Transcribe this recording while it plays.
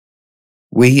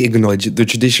We acknowledge the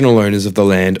traditional owners of the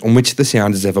land on which the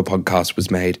Sound As Ever podcast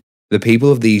was made, the people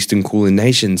of the Eastern Kulin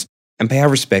Nations, and pay our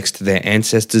respects to their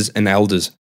ancestors and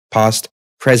elders, past,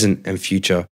 present and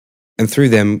future, and through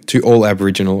them to all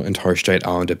Aboriginal and Torres Strait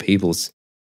Islander peoples.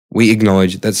 We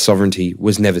acknowledge that sovereignty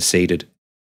was never ceded.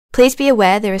 Please be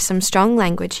aware there is some strong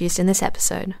language used in this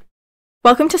episode.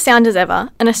 Welcome to Sound As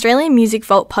Ever, an Australian Music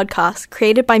Vault podcast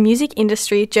created by music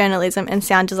industry, journalism and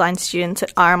sound design students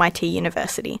at RMIT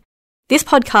University. This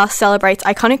podcast celebrates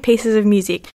iconic pieces of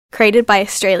music created by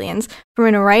Australians from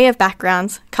an array of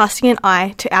backgrounds, casting an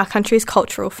eye to our country's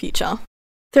cultural future.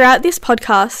 Throughout this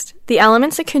podcast, the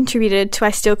elements that contributed to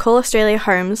I Still Call Australia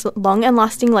Home's long and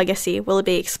lasting legacy will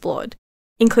be explored,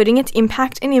 including its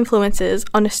impact and influences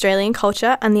on Australian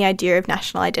culture and the idea of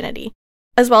national identity,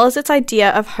 as well as its idea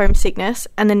of homesickness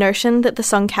and the notion that the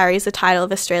song carries the title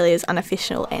of Australia's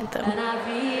unofficial anthem. And I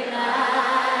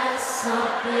realized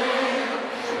something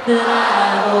that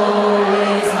I've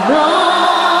always known.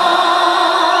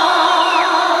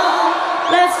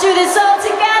 Let's do this all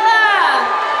together.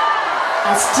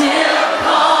 I still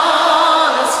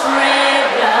call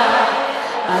Australia.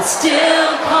 I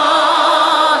still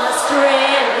call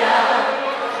Australia.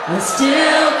 I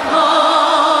still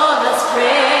call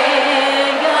Australia.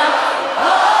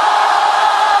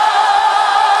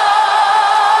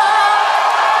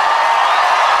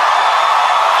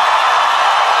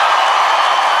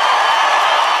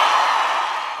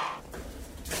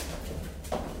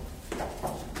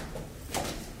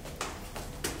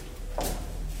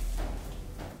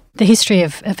 The history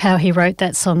of how he wrote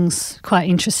that song's quite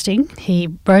interesting. He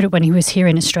wrote it when he was here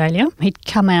in Australia. He'd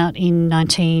come out in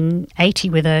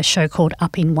 1980 with a show called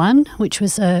Up in One, which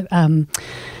was a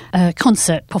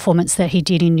concert performance that he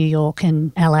did in New York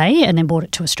and LA and then brought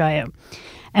it to Australia.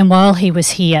 And while he was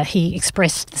here, he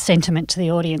expressed the sentiment to the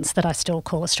audience that I still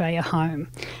call Australia home.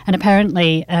 And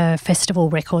apparently a Festival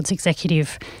Records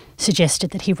executive suggested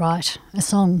that he write a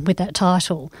song with that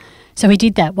title. So he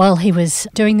did that while he was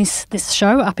doing this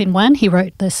show Up in One. He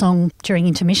wrote the song during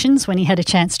intermissions when he had a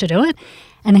chance to do it.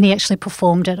 And then he actually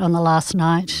performed it on the last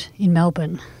night in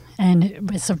Melbourne. And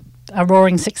it was a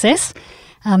roaring success.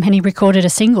 And he recorded a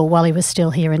single while he was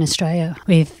still here in Australia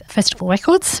with Festival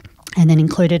Records and then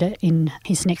included it in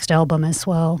his next album as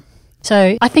well.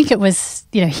 So I think it was,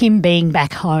 him being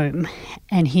back home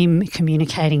and him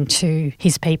communicating to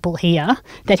his people here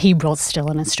that he was still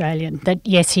an Australian, that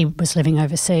yes, he was living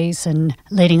overseas and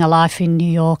leading a life in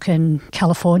New York and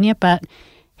California, but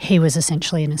he was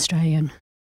essentially an Australian.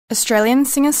 Australian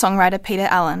singer-songwriter Peter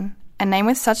Allen, a name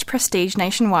with such prestige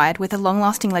nationwide with a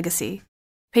long-lasting legacy.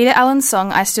 Peter Allen's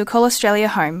song I Still Call Australia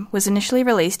Home was initially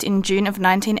released in June of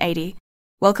 1980,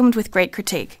 welcomed with great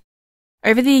critique.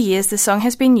 Over the years, the song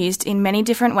has been used in many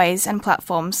different ways and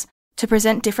platforms to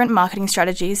present different marketing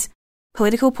strategies,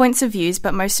 political points of views,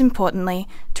 but most importantly,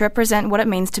 to represent what it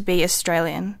means to be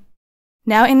Australian.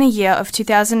 Now in the year of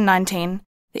 2019,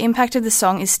 the impact of the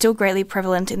song is still greatly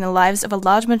prevalent in the lives of a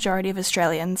large majority of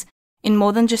Australians in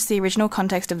more than just the original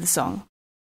context of the song.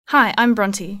 Hi, I'm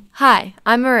Bronte. Hi,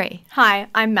 I'm Marie. Hi,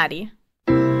 I'm Maddie.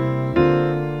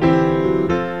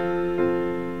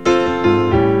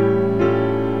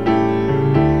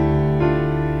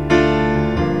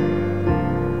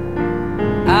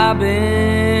 I've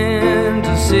been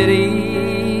to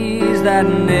cities that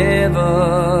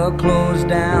never closed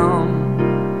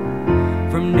down,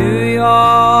 from New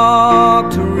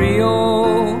York to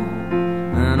Rio,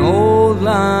 an old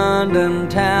London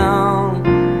town.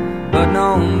 But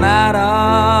no matter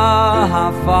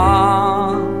how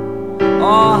far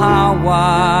or how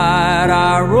wide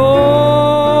I roam,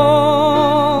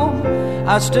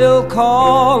 I still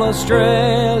call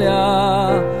Australia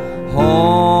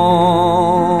home.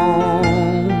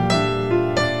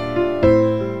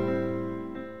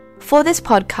 For this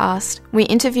podcast, we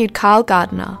interviewed Carl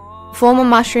Gardner, former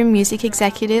Mushroom music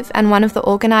executive and one of the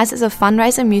organisers of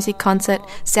fundraiser music concert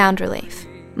Sound Relief;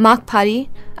 Mark Putty,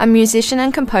 a musician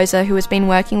and composer who has been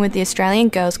working with the Australian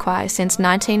Girls Choir since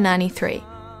 1993,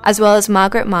 as well as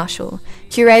Margaret Marshall,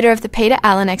 curator of the Peter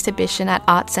Allen exhibition at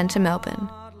Arts Centre Melbourne.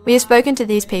 We have spoken to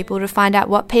these people to find out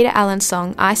what Peter Allen's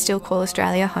song I Still Call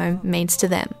Australia Home means to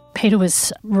them. Peter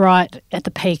was right at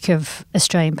the peak of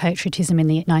Australian patriotism in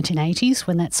the 1980s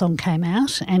when that song came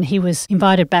out, and he was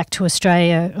invited back to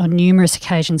Australia on numerous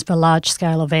occasions for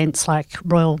large-scale events like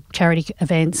royal charity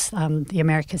events, the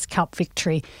America's Cup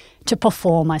victory, to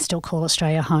perform I Still Call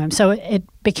Australia Home. So it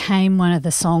became one of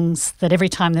the songs that every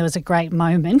time there was a great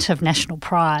moment of national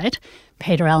pride,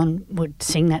 Peter Allen would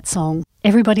sing that song.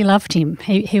 Everybody loved him.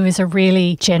 He was a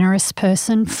really generous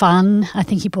person, fun. I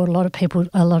think he brought a lot of people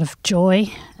a lot of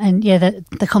joy. And yeah,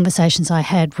 the conversations I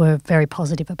had were very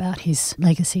positive about his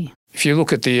legacy. If you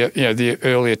look at the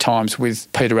earlier times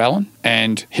with Peter Allen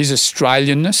and his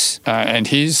Australianness and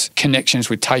his connections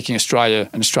with taking Australia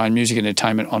and Australian music and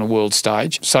entertainment on a world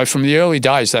stage. So from the early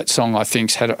days, that song, I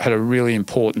think, had a really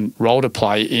important role to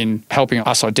play in helping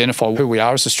us identify who we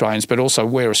are as Australians, but also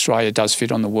where Australia does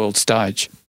fit on the world stage.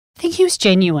 I think he was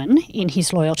genuine in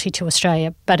his loyalty to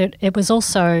Australia, but it was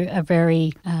also a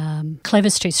very,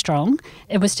 clever's too strong.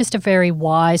 It was just a very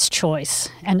wise choice.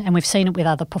 And we've seen it with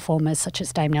other performers such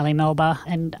as Dame Nellie Melba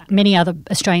and many other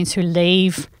Australians who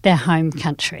leave their home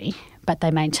country, but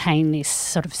they maintain this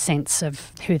sort of sense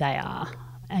of who they are.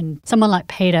 And someone like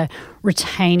Peter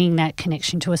retaining that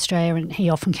connection to Australia, and he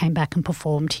often came back and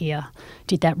performed here,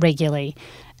 did that regularly.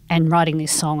 And writing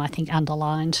this song, I think,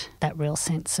 underlined that real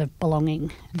sense of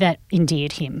belonging that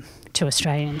endeared him to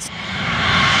Australians.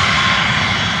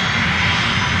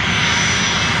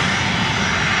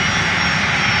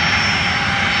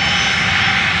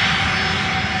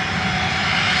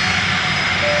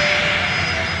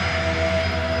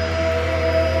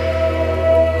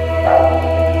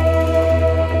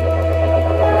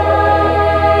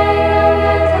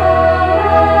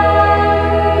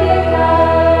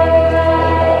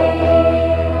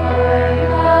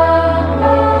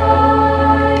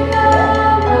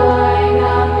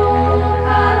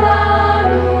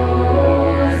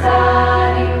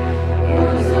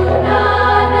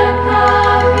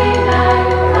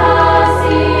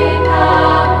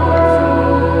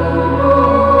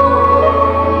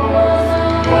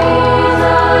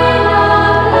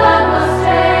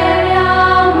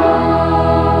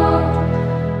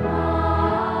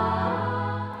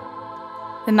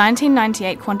 The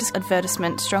 1998 Qantas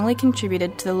advertisement strongly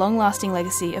contributed to the long-lasting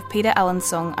legacy of Peter Allen's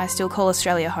song I Still Call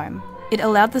Australia Home. It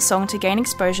allowed the song to gain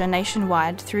exposure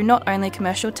nationwide through not only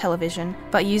commercial television,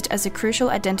 but used as a crucial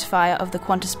identifier of the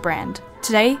Qantas brand.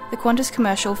 Today, the Qantas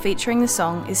commercial featuring the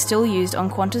song is still used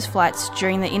on Qantas flights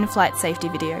during the in-flight safety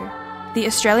video. The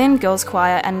Australian Girls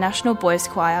Choir and National Boys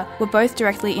Choir were both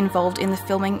directly involved in the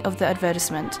filming of the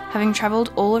advertisement, having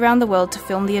travelled all around the world to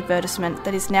film the advertisement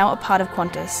that is now a part of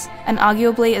Qantas, and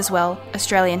arguably as well,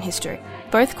 Australian history.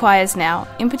 Both choirs now,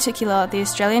 in particular the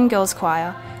Australian Girls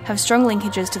Choir, have strong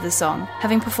linkages to the song,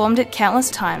 having performed it countless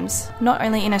times, not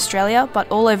only in Australia but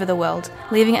all over the world,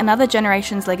 leaving another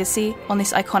generation's legacy on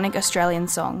this iconic Australian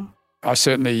song. I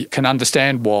certainly can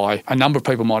understand why a number of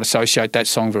people might associate that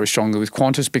song very strongly with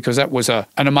Qantas, because that was an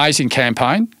amazing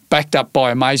campaign, backed up by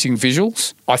amazing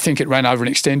visuals. I think it ran over an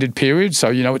extended period,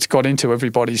 so, it's got into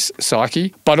everybody's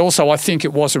psyche. But also I think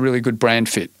it was a really good brand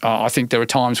fit. I think there are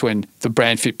times when the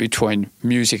brand fit between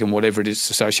music and whatever it is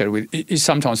associated with is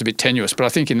sometimes a bit tenuous. But I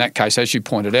think in that case, as you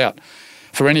pointed out,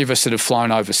 for any of us that have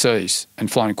flown overseas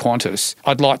and flown Qantas,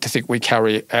 I'd like to think we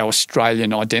carry our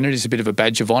Australian identity as a bit of a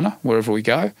badge of honour wherever we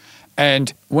go.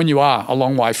 And when you are a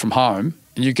long way from home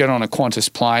and you get on a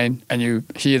Qantas plane and you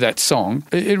hear that song,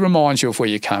 it reminds you of where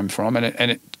you came from, and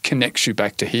it connects you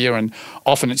back to here. And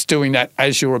often it's doing that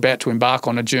as you're about to embark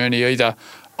on a journey either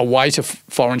away to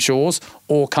foreign shores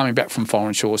or coming back from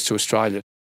foreign shores to Australia.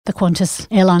 The Qantas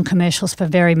airline commercials for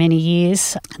very many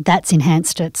years, that's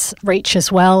enhanced its reach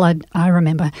as well. I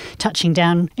remember touching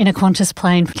down in a Qantas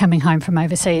plane coming home from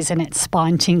overseas, and it's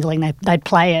spine tingling. They'd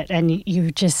play it and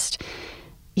you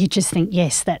just think,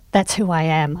 yes, that's who I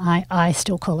am. I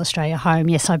still call Australia home.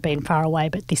 Yes, I've been far away,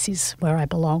 but this is where I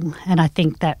belong. And I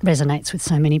think that resonates with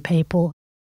so many people.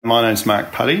 My name's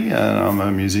Mark Putty and I'm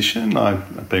a musician.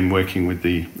 I've been working with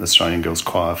the Australian Girls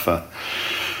Choir for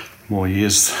more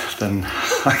years than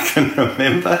I can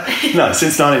remember. No,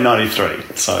 since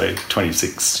 1993, so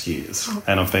 26 years.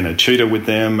 And I've been a tutor with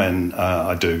them, and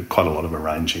I do quite a lot of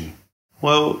arranging.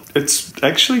 Well, it's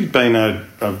actually been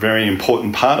a very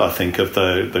important part, I think, of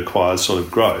the choir's sort of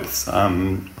growth.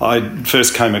 I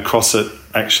first came across it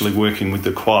actually working with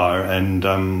the choir, and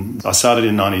I started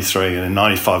in 93, and in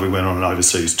 95 we went on an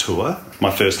overseas tour,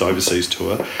 my first overseas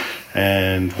tour,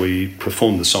 and we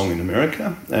performed the song in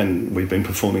America, and we've been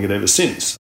performing it ever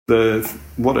since.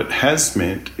 What it has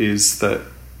meant is that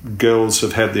girls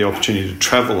have had the opportunity to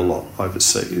travel a lot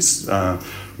overseas,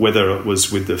 whether it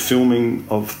was with the filming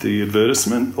of the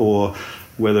advertisement or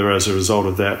whether as a result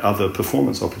of that other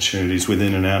performance opportunities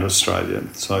within and out of Australia.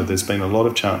 So there's been a lot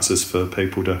of chances for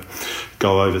people to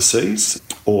go overseas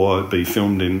or be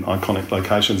filmed in iconic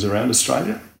locations around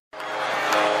Australia.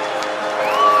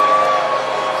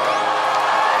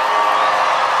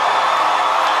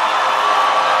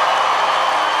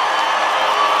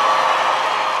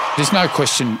 There's no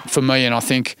question for me, and I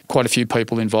think quite a few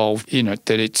people involved in it,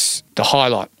 that it's the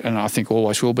highlight, and I think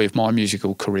always will be, of my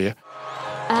musical career.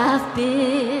 I've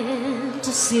been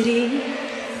to cities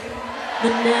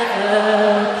that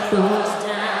never close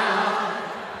down,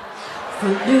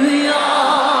 from New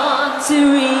York to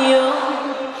Rio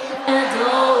and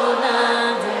old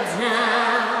London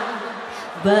town.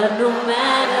 But no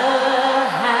matter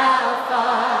how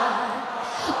far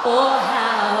or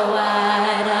how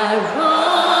wide I roam,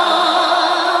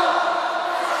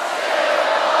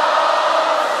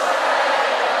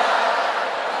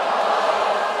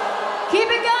 keep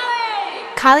it going!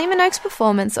 Kylie Minogue's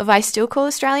performance of I Still Call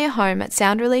Australia Home at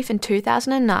Sound Relief in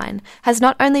 2009 has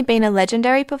not only been a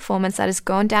legendary performance that has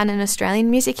gone down in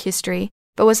Australian music history,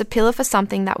 but was a pillar for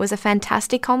something that was a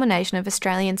fantastic culmination of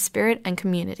Australian spirit and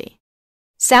community.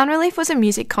 Sound Relief was a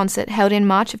music concert held in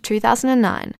March of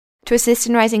 2009 to assist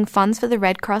in raising funds for the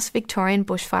Red Cross Victorian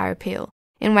Bushfire Appeal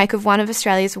in wake of one of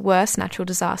Australia's worst natural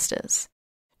disasters.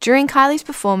 During Kylie's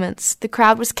performance, the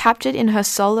crowd was captured in her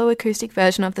solo acoustic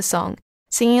version of the song,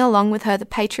 singing along with her the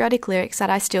patriotic lyrics that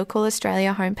I Still Call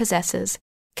Australia Home possesses,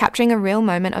 capturing a real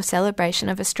moment of celebration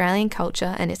of Australian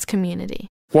culture and its community.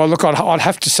 Well, look, I'd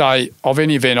have to say, of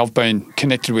any event I've been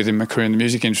connected with in my career in the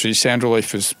music industry, Sound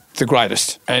Relief was the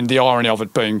greatest. And the irony of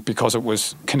it being because it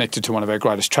was connected to one of our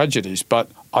greatest tragedies. But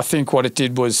I think what it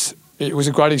did was, it was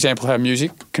a great example of how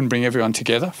music can bring everyone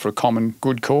together for a common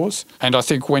good cause. And I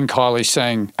think when Kylie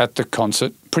sang at the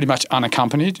concert, pretty much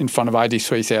unaccompanied in front of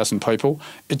 83,000 people,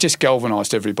 it just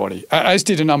galvanised everybody, as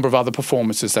did a number of other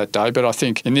performances that day. But I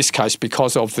think in this case,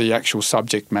 because of the actual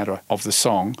subject matter of the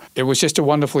song, it was just a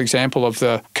wonderful example of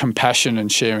the compassion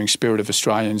and sharing spirit of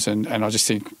Australians. And I just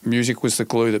think music was the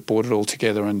glue that brought it all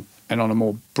together. And on a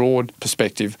more broad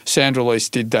perspective, Sound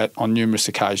Relief did that on numerous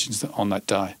occasions on that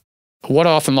day. What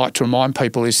I often like to remind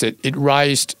people is that it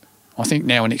raised, I think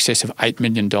now in excess of $8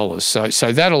 million.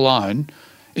 So that alone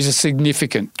is a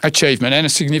significant achievement and a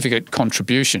significant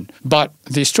contribution. But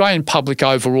the Australian public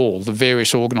overall, the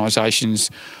various organisations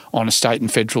on a state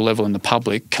and federal level and the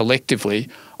public collectively,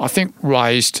 I think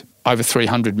raised over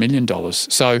 $300 million.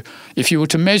 So if you were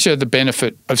to measure the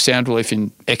benefit of Sound Relief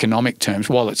in economic terms,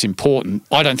 while it's important,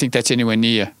 I don't think that's anywhere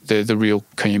near the real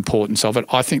key importance of it.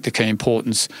 I think the key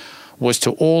importance was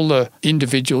to all the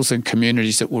individuals and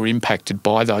communities that were impacted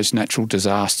by those natural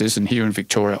disasters, and here in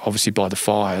Victoria, obviously by the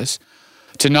fires,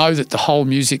 to know that the whole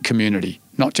music community,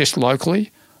 not just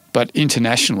locally, but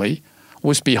internationally,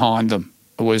 was behind them,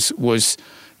 was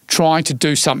trying to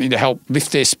do something to help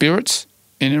lift their spirits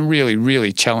in really,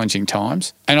 really challenging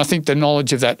times. And I think the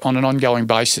knowledge of that on an ongoing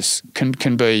basis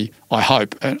can be, I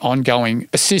hope, an ongoing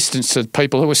assistance to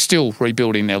people who are still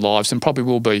rebuilding their lives and probably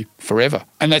will be forever.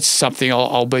 And that's something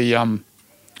I'll be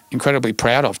incredibly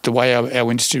proud of, the way our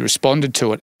industry responded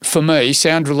to it. For me,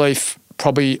 Sound Relief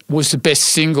probably was the best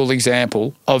single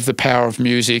example of the power of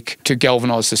music to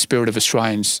galvanise the spirit of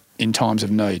Australians in times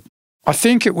of need. I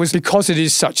think it was because it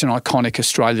is such an iconic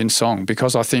Australian song,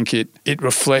 because I think it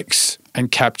reflects and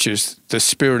captures the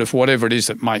spirit of whatever it is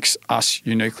that makes us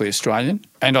uniquely Australian.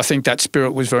 And I think that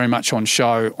spirit was very much on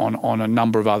show on a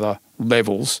number of other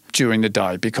levels during the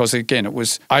day, because again, it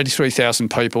was 83,000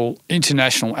 people,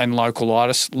 international and local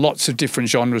artists, lots of different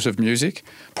genres of music,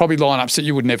 probably lineups that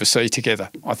you would never see together,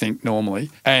 I think,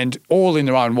 normally, and all in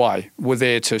their own way were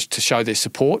there to show their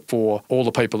support for all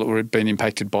the people that were being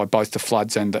impacted by both the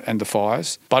floods and the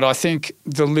fires. But I think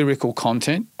the lyrical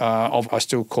content of I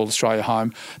Still Call Australia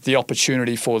Home, the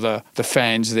opportunity for the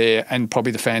fans there and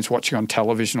probably the fans watching on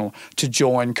television to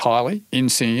join Kylie in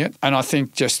singing it, and I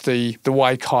think just the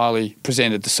way Kylie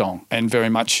presented the song and very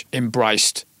much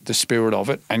embraced the spirit of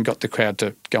it and got the crowd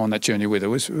to go on that journey with her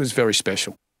was very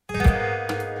special.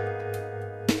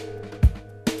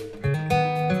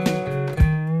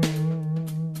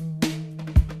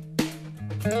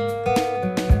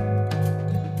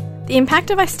 The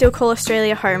impact of I Still Call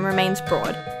Australia Home remains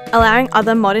broad, allowing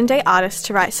other modern-day artists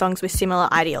to write songs with similar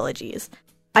ideologies.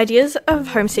 Ideas of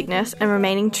homesickness and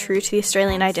remaining true to the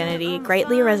Australian identity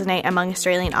greatly resonate among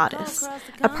Australian artists.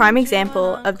 A prime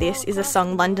example of this is the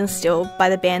song London Still by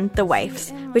the band The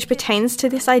Waifs, which pertains to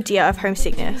this idea of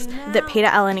homesickness that Peter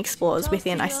Allen explores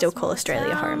within I Still Call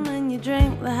Australia Home. When you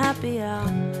drink the happy hour,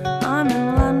 I'm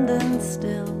in London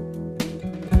still.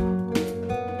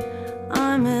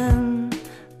 I'm in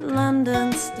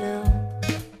London still.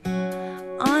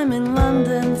 I'm in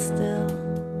London still.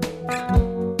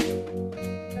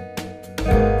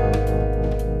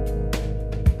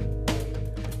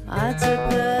 I took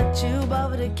the tube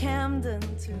over to Camden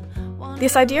to...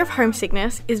 This idea of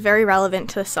homesickness is very relevant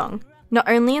to the song. not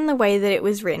only in the way that it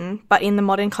was written, but in the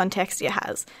modern context it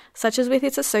has, such as with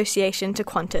its association to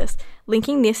Qantas,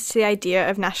 linking this to the idea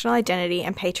of national identity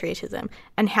and patriotism,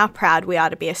 and how proud we are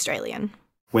to be Australian.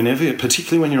 Whenever,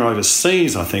 particularly when you're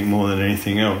overseas, I think more than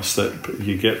anything else, that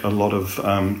you get a lot of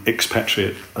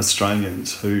expatriate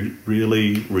Australians who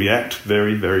really react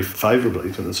very, very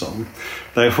favourably to the song.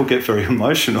 They all get very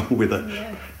emotional with it.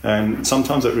 Yeah. And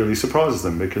sometimes it really surprises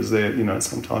them because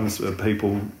sometimes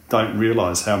people don't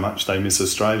realise how much they miss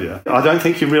Australia. I don't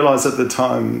think you realise at the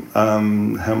time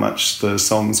how much the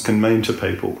songs can mean to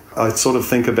people. I sort of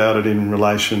think about it in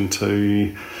relation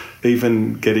to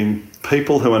even getting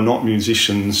people who are not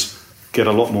musicians get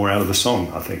a lot more out of the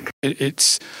song, I think.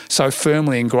 It's so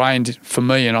firmly ingrained for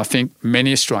me, and I think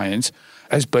many Australians,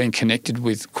 as being connected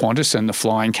with Qantas and the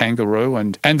Flying Kangaroo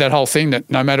and that whole thing, that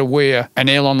no matter where an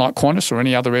airline like Qantas or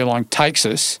any other airline takes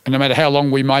us, and no matter how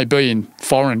long we may be in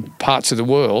foreign parts of the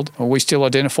world, we still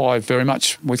identify very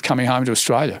much with coming home to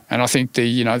Australia. And I think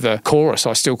the chorus,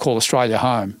 "I Still Call Australia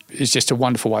Home," is just a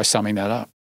wonderful way of summing that up.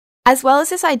 As well as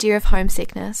this idea of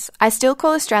homesickness, I Still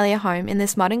Call Australia Home in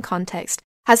this modern context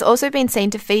has also been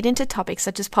seen to feed into topics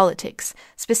such as politics,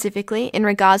 specifically in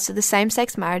regards to the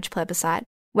same-sex marriage plebiscite,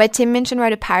 where Tim Minchin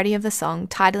wrote a parody of the song,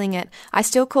 titling it "I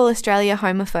Still Call Australia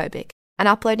Homophobic," and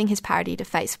uploading his parody to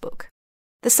Facebook.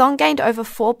 The song gained over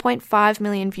 4.5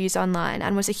 million views online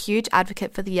and was a huge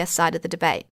advocate for the yes side of the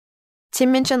debate.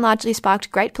 Tim Minchin largely sparked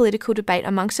great political debate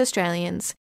amongst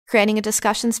Australians, creating a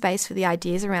discussion space for the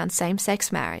ideas around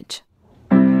same-sex marriage.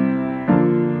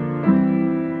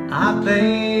 I've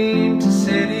been to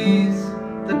cities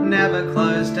that never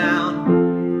close down,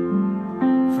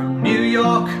 from New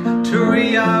York to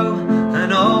Rio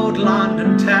and old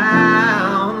London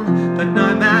town, but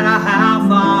no matter how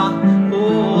far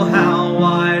or how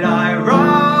wide I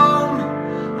roam,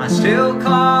 I still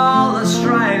call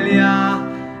Australia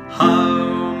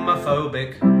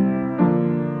homophobic.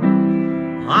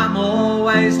 I'm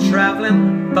always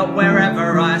travelling, but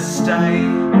wherever I stay,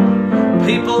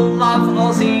 people love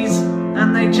Aussies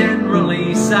and they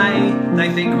generally say they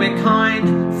think we're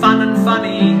kind, fun and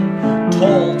funny,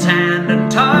 tall, tanned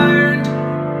and toned,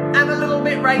 and a little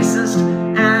bit racist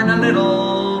and a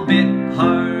little bit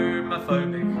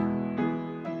homophobic.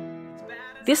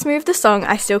 This moved the song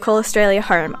 "I Still Call Australia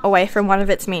Home" away from one of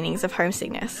its meanings of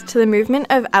homesickness to the movement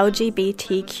of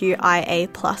LGBTQIA+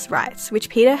 rights, which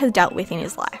Peter has dealt with in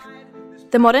his life.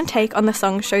 The modern take on the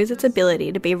song shows its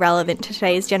ability to be relevant to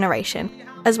today's generation,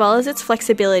 as well as its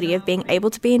flexibility of being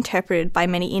able to be interpreted by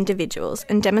many individuals,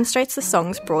 and demonstrates the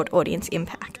song's broad audience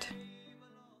impact.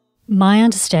 My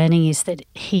understanding is that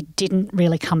he didn't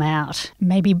really come out.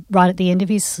 Maybe right at the end of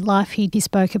his life he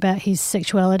spoke about his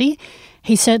sexuality.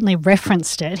 He certainly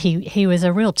referenced it. He was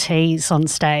a real tease on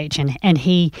stage, and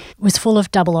he was full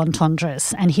of double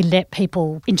entendres, and he let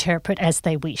people interpret as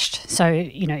they wished. So,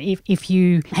 if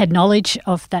you had knowledge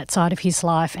of that side of his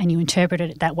life and you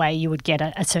interpreted it that way, you would get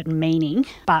a certain meaning.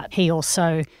 But he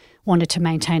also wanted to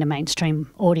maintain a mainstream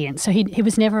audience. So he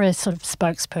was never a sort of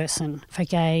spokesperson for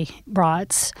gay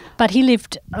rights, but he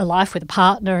lived a life with a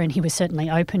partner, and he was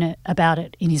certainly open about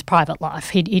it in his private life.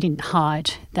 He didn't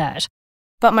hide that.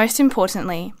 But most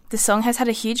importantly, the song has had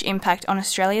a huge impact on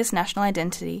Australia's national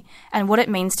identity and what it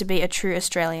means to be a true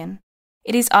Australian.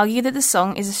 It is argued that the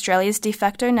song is Australia's de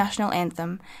facto national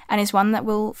anthem and is one that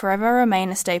will forever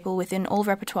remain a staple within all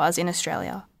repertoires in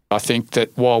Australia. I think that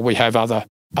while we have other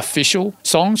official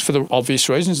songs for the obvious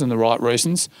reasons and the right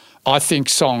reasons, I think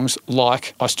songs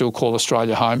like "I Still Call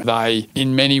Australia Home," they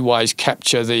in many ways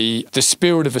capture the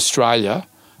spirit of Australia,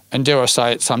 and dare I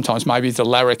say it, sometimes maybe the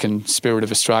larrikin spirit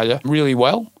of Australia, really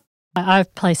well.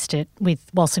 I've placed it with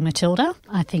Waltzing Matilda.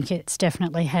 I think it's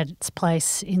definitely had its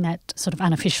place in that sort of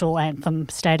unofficial anthem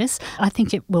status. I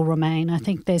think it will remain. I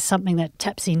think there's something that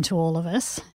taps into all of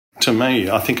us. To me,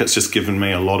 I think it's just given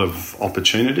me a lot of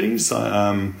opportunities.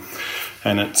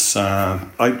 And it's,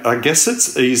 I guess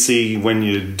it's easy when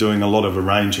you're doing a lot of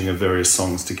arranging of various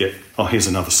songs to get, here's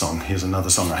another song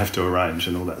I have to arrange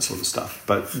and all that sort of stuff.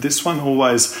 But this one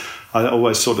I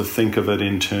always sort of think of it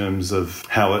in terms of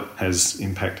how it has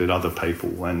impacted other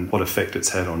people and what effect it's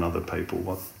had on other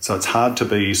people. So it's hard to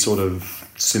be sort of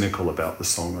cynical about the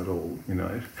song at all,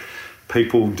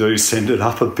 People do send it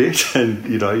up a bit, and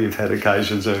you've had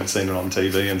occasions where I've seen it on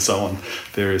TV and so on,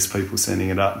 various people sending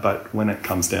it up, but when it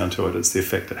comes down to it, it's the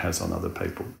effect it has on other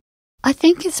people. I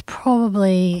think it's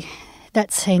probably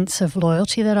that sense of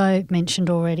loyalty that I mentioned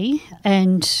already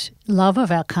and love of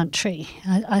our country.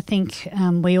 I think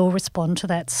we all respond to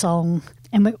that song,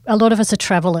 and a lot of us are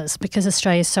travellers because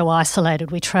Australia is so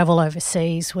isolated. We travel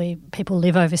overseas, people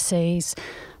live overseas.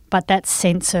 But that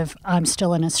sense of I'm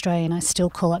still an Australian, I still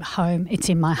call it home, it's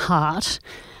in my heart,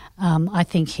 I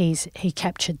think he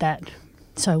captured that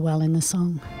so well in the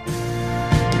song.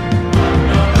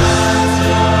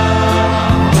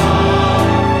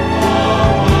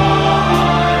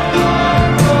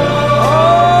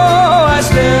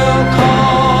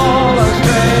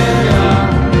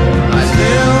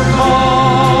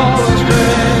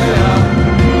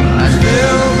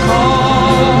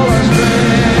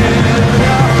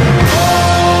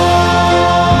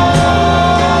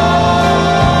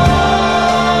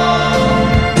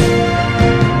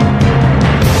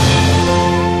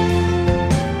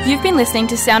 You've been listening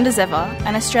to Sound as Ever,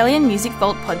 an Australian Music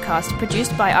Vault podcast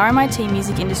produced by RMIT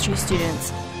music industry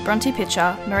students Bronte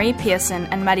Pitcher, Marie Pearson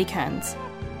and Maddie Kearns.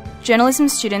 Journalism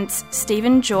students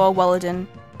Stephen Jaw Wallerden,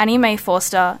 Annie Mae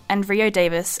Forster and Rio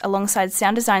Davis alongside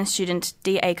sound design student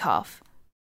Dee Acuff.